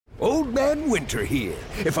Old Man Winter here.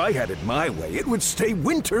 If I had it my way, it would stay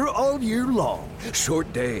winter all year long.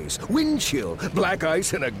 Short days, wind chill, black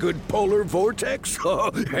ice, and a good polar vortex.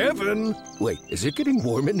 Oh, heaven. Wait, is it getting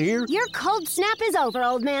warm in here? Your cold snap is over,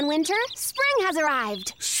 Old Man Winter. Spring has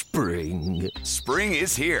arrived. Spring. Spring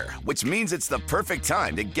is here, which means it's the perfect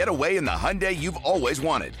time to get away in the Hyundai you've always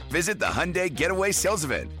wanted. Visit the Hyundai Getaway Sales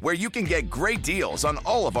Event, where you can get great deals on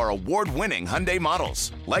all of our award-winning Hyundai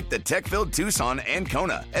models, like the tech-filled Tucson and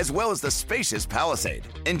Kona, as well as the spacious Palisade.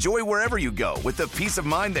 Enjoy wherever you go with the peace of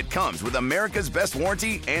mind that comes with America's best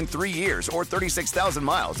warranty and 3 years or 36,000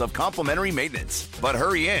 miles of complimentary maintenance. But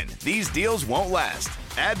hurry in, these deals won't last.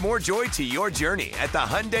 Add more joy to your journey at the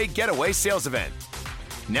Hyundai Getaway Sales Event.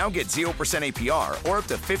 Now get 0% APR or up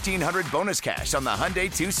to $1,500 bonus cash on the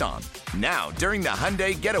Hyundai Tucson. Now, during the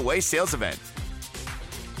Hyundai Getaway Sales Event.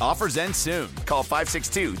 Offers end soon. Call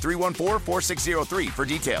 562-314-4603 for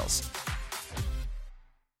details.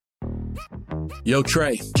 Yo,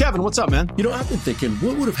 Trey. Kevin, what's up, man? You know, I've been thinking,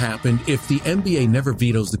 what would have happened if the NBA never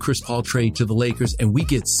vetoes the Chris Paul trade to the Lakers and we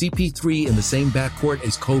get CP3 in the same backcourt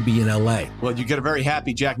as Kobe in LA? Well, you get a very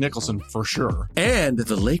happy Jack Nicholson for sure. And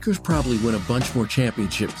the Lakers probably win a bunch more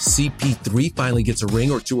championships. CP3 finally gets a ring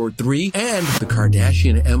or 2 or 3, and the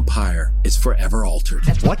Kardashian empire is forever altered.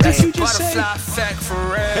 What did you just say?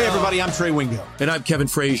 Hey, everybody, I'm Trey Wingo. And I'm Kevin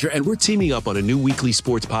Frazier, and we're teaming up on a new weekly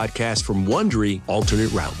sports podcast from Wondery,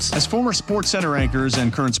 Alternate Routes. As former Sports Center anchors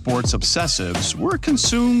and current sports obsessives, we're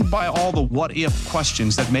consumed by all the what-if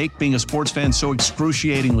questions that make being a sports fan so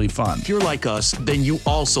excruciatingly fun. If you're like us, then you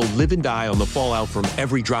also live and die on the fallout from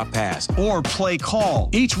every drop pass. Or play call.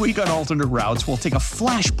 Each week on Alternate Routes, we'll take a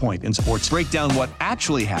flashpoint in sports, break down what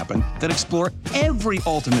actually happened, then explore every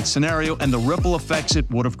alternate scenario and the ripple effects it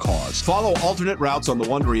would have caused. Follow Alternate Routes on the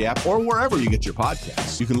Wondery app or wherever you get your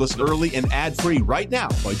podcasts. You can listen early and ad-free right now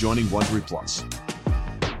by joining Wondery Plus.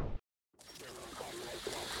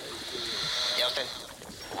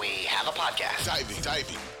 Podcast.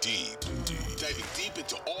 Diving deep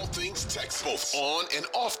into all things Texas, both on and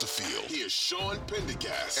off the field. Here's Sean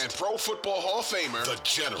Pendergast and Pro Football Hall of Famer, the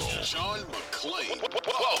General, John McClain.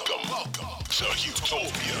 Welcome to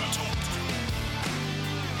Houtopia.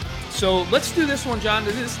 So let's do this one, John.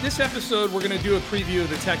 This episode, we're going to do a preview of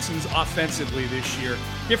the Texans offensively this year.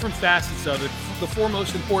 Different facets of it. The 4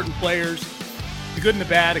 most important players, the good and the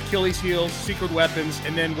bad, Achilles heels, secret weapons,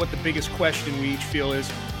 and then what the biggest question we each feel is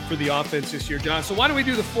for the offense this year, John. So why don't we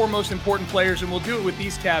do the 4 most important players, and we'll do it with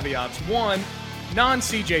these caveats. 1,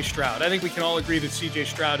 non-CJ Stroud. I think we can all agree that CJ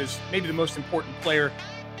Stroud is maybe the most important player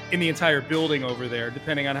in the entire building over there,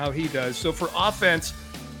 depending on how he does. So for offense,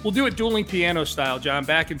 we'll do it dueling piano style, John,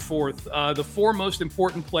 back and forth. The 4 most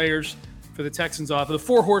important players for the Texans offense, the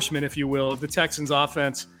 4 horsemen, if you will, of the Texans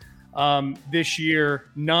offense this year,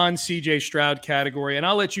 non-CJ Stroud category. And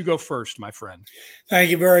I'll let you go first, my friend.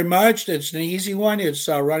 Thank you very much. It's an easy one. It's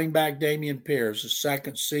running back Dameon Pierce, his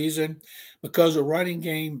second season, because a running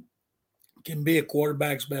game can be a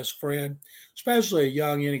quarterback's best friend, especially a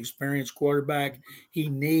young, inexperienced quarterback. He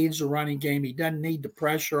needs a running game. He doesn't need the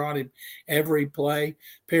pressure on him every play.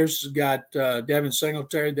 Pierce has got Devin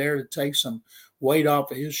Singletary there to take some weight off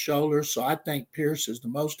of his shoulders. So I think Pierce is the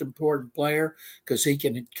most important player because he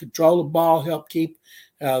can control the ball, help keep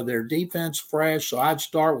their defense fresh. So I'd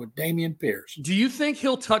start with Dameon Pierce. Do you think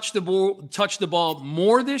he'll touch the ball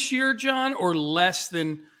more this year, John, or less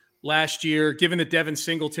than last year, given that Devin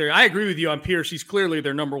Singletary? I agree with you on Pierce. He's clearly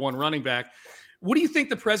their number 1 running back. What do you think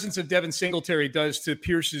the presence of Devin Singletary does to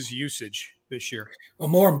Pierce's usage this year? Well,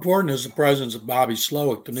 more important is the presence of Bobby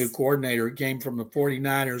Slowick, the new coordinator. He came from the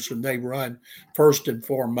 49ers, and they run first and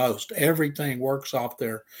foremost. Everything works off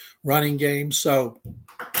their running game. So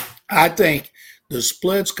I think the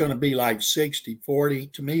split's going to be like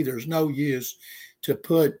 60-40. To me, there's no use to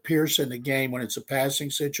put Pierce in the game when it's a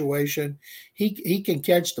passing situation. He can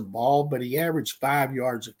catch the ball, but he averaged 5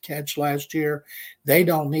 yards a catch last year. They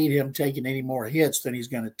don't need him taking any more hits than he's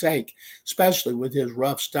going to take, especially with his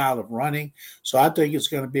rough style of running. So I think it's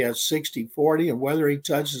going to be a 60-40, and whether he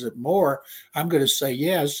touches it more, I'm going to say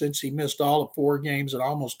yes, since he missed all of 4 games and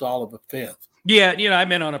almost all of a 5th. Yeah, I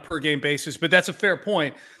meant on a per-game basis, but that's a fair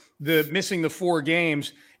point, the missing the 4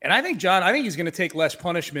 games. And I think, John, he's going to take less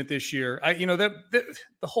punishment this year. The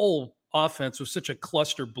whole offense was such a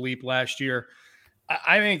cluster bleep last year.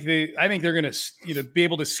 I think they're going to be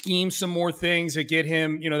able to scheme some more things that get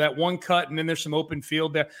him, that one cut, and then there's some open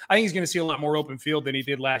field there. I think he's going to see a lot more open field than he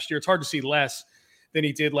did last year. It's hard to see less than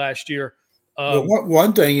he did last year. Well,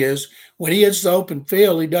 one thing is when he hits the open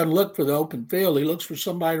field, he doesn't look for the open field. He looks for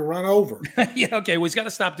somebody to run over. Yeah, okay. Well, he's got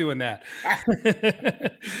to stop doing that.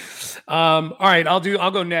 All right,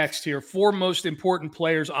 I'll go next here. 4 most important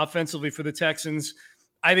players offensively for the Texans.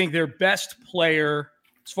 I think their best player,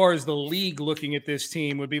 as far as the league looking at this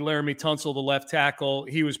team, would be Laramie Tunsil, the left tackle.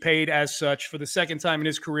 He was paid as such for the second time in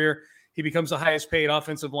his career. He becomes the highest paid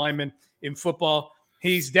offensive lineman in football.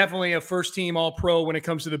 He's definitely a first-team All-Pro when it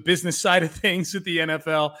comes to the business side of things at the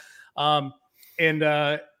NFL. And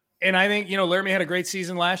I think, Laramie had a great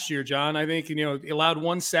season last year, John. I think, he allowed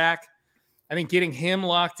 1 sack. I think getting him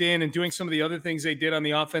locked in and doing some of the other things they did on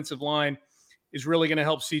the offensive line is really going to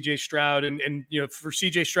help C.J. Stroud. And for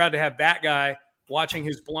C.J. Stroud to have that guy watching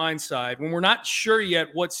his blind side, when we're not sure yet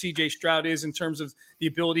what C.J. Stroud is in terms of the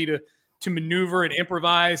ability to maneuver and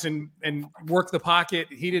improvise and work the pocket.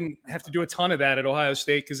 He didn't have to do a ton of that at Ohio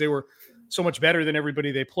State because they were so much better than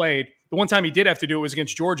everybody they played. The one time he did have to do it was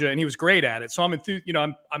against Georgia, and he was great at it. So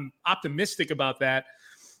I'm optimistic about that.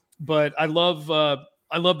 But I love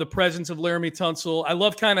the presence of Laramie Tunsil. I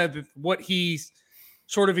love kind of what he's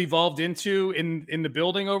sort of evolved into in the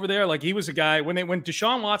building over there. Like, he was a guy when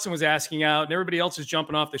Deshaun Watson was asking out and everybody else is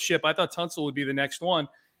jumping off the ship, I thought Tunsil would be the next one.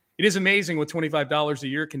 It is amazing what $25 a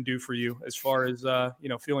year can do for you as far as,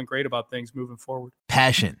 feeling great about things moving forward.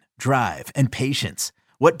 Passion, drive, and patience.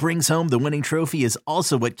 What brings home the winning trophy is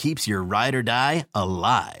also what keeps your ride or die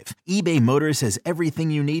alive. eBay Motors has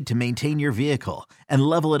everything you need to maintain your vehicle and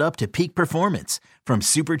level it up to peak performance, from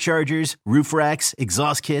superchargers, roof racks,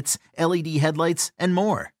 exhaust kits, LED headlights, and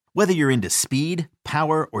more. Whether you're into speed,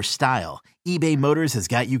 power, or style, eBay Motors has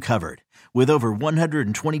got you covered. With over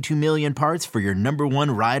 122 million parts for your number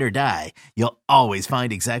one ride or die, you'll always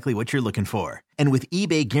find exactly what you're looking for. And with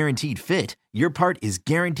eBay Guaranteed Fit, your part is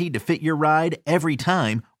guaranteed to fit your ride every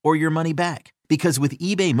time or your money back. Because with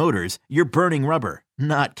eBay Motors, you're burning rubber,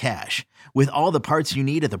 not cash. With all the parts you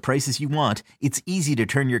need at the prices you want, it's easy to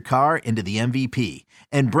turn your car into the MVP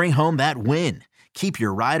and bring home that win. Keep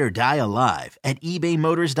your ride or die alive at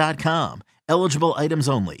ebaymotors.com. Eligible items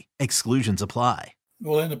only. Exclusions apply.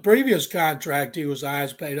 Well, in the previous contract, he was the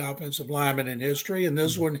highest paid offensive lineman in history. And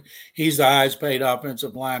this one, he's the highest paid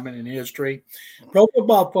offensive lineman in history. Pro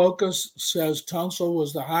Football Focus says Tunsil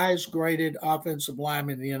was the highest graded offensive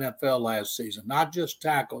lineman in the NFL last season, not just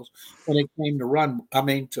tackles when it came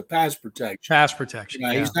to pass protection. Pass protection.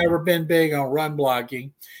 He's never been big on run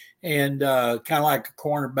blocking. And kind of like a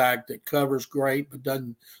cornerback that covers great but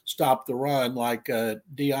doesn't stop the run like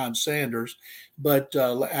Deion Sanders. But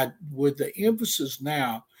with the emphasis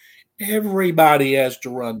now, everybody has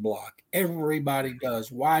to run block. Everybody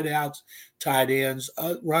does. Wideouts, tight ends,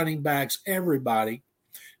 running backs, everybody,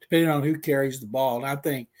 depending on who carries the ball. And I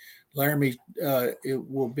think Laramie it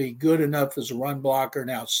will be good enough as a run blocker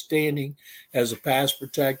and outstanding as a pass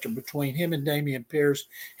protector. Between him and Dameon Pierce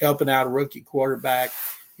helping out a rookie quarterback,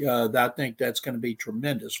 I think that's going to be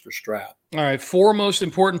tremendous for Stroud. All right, 4 most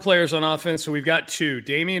important players on offense. So we've got 2,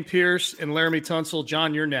 Dameon Pierce and Laramie Tunsil.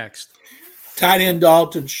 John, you're next. Tight end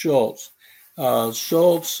Dalton Schultz.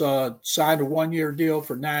 Schultz signed a 1-year deal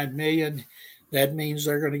for $9 million. That means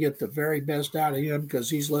they're going to get the very best out of him because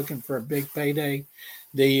he's looking for a big payday.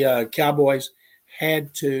 The Cowboys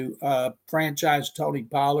had to franchise Tony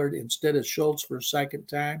Pollard instead of Schultz for a second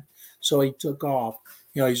time, so he took off.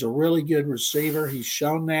 He's a really good receiver. He's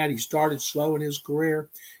shown that. He started slow in his career.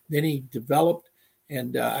 Then he developed.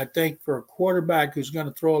 And I think for a quarterback who's going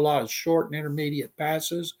to throw a lot of short and intermediate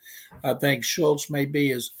passes, I think Schultz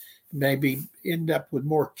maybe end up with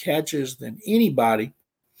more catches than anybody,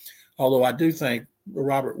 although I do think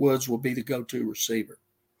Robert Woods will be the go-to receiver.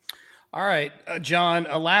 All right, John,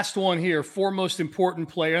 a last one here. 4 most important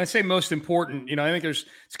player. And I say most important, I think it's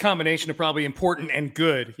a combination of probably important and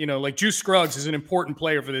good. Like Juice Scruggs is an important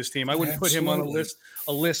player for this team. I wouldn't put him on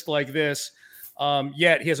a list like this,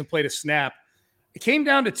 yet he hasn't played a snap. It came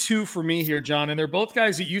down to 2 for me here, John, and they're both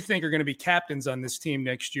guys that you think are going to be captains on this team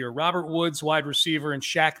next year. Robert Woods, wide receiver, and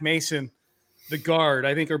Shaq Mason, the guard,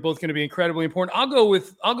 I think are both going to be incredibly important. I'll go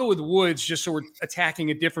with Woods just so we're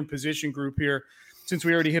attacking a different position group here, since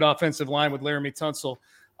we already hit offensive line with Laramie Tunsil.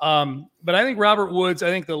 But I think Robert Woods, I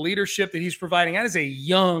think the leadership that he's providing, that is a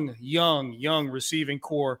young receiving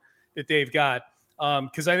core that they've got.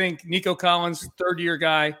 Because I think Nico Collins, third-year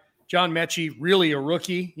guy, John Mechie, really a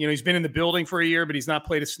rookie. He's been in the building for a year, but he's not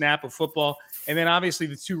played a snap of football. And then obviously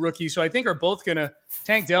the 2 rookies. So I think are both going to –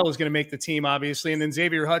 Tank Dell is going to make the team, obviously. And then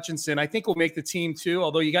Xavier Hutchinson, I think will make the team too,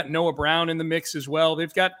 although you got Noah Brown in the mix as well.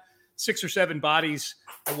 They've got 6 or 7 bodies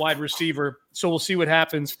at wide receiver. So we'll see what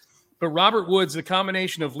happens. But Robert Woods, the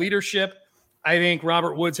combination of leadership, I think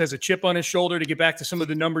Robert Woods has a chip on his shoulder to get back to some of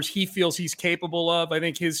the numbers he feels he's capable of. I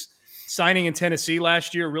think his signing in Tennessee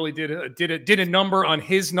last year really did a number on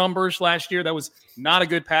his numbers last year. That was not a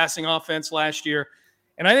good passing offense last year.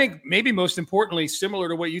 And I think maybe most importantly, similar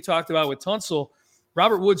to what you talked about with Tunsil,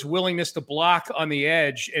 Robert Woods' willingness to block on the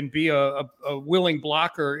edge and be a willing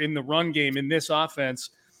blocker in the run game in this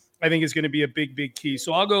offense, I think is going to be a big, big key.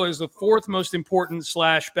 So I'll go as the fourth most important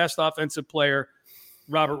 / best offensive player,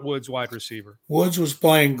 Robert Woods, wide receiver. Woods was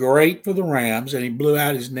playing great for the Rams, and he blew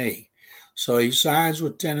out his knee. So he signs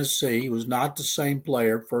with Tennessee. He was not the same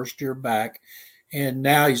player, first year back, and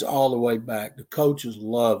now he's all the way back. The coaches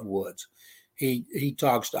love Woods. He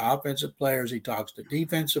talks to offensive players, he talks to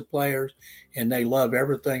defensive players, and they love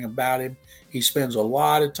everything about him. He spends a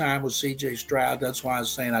lot of time with C.J. Stroud. That's why I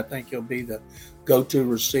was saying I think he'll be the go-to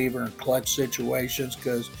receiver in clutch situations,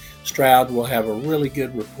 because Stroud will have a really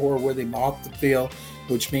good rapport with him off the field,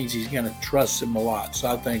 which means he's going to trust him a lot.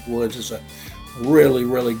 So I think Woods is a really,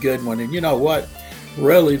 really good one. And you know what?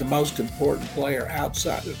 Really the most important player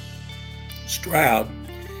outside of Stroud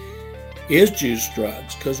is Juice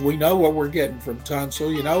Scruggs, because we know what we're getting from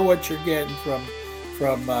Tunsil. You know what you're getting from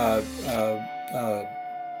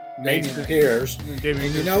Nathan Pierce, and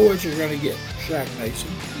you know what you're going to get from Shaq Mason.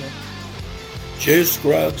 Yeah. Juice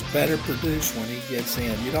Scruggs better produce when he gets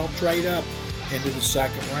in. You don't trade up into the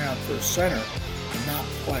second round for a center and not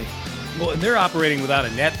play. Well, and they're operating without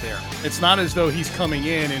a net there. It's not as though he's coming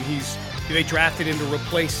in and they drafted him to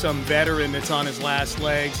replace some veteran that's on his last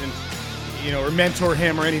legs and, or mentor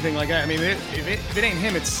him or anything like that. I mean, if it ain't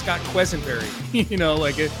him, it's Scott Quesenberry,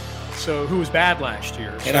 who was bad last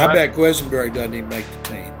year. And I bet Quesenberry doesn't even make the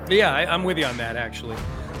team. Yeah, I'm with you on that, actually.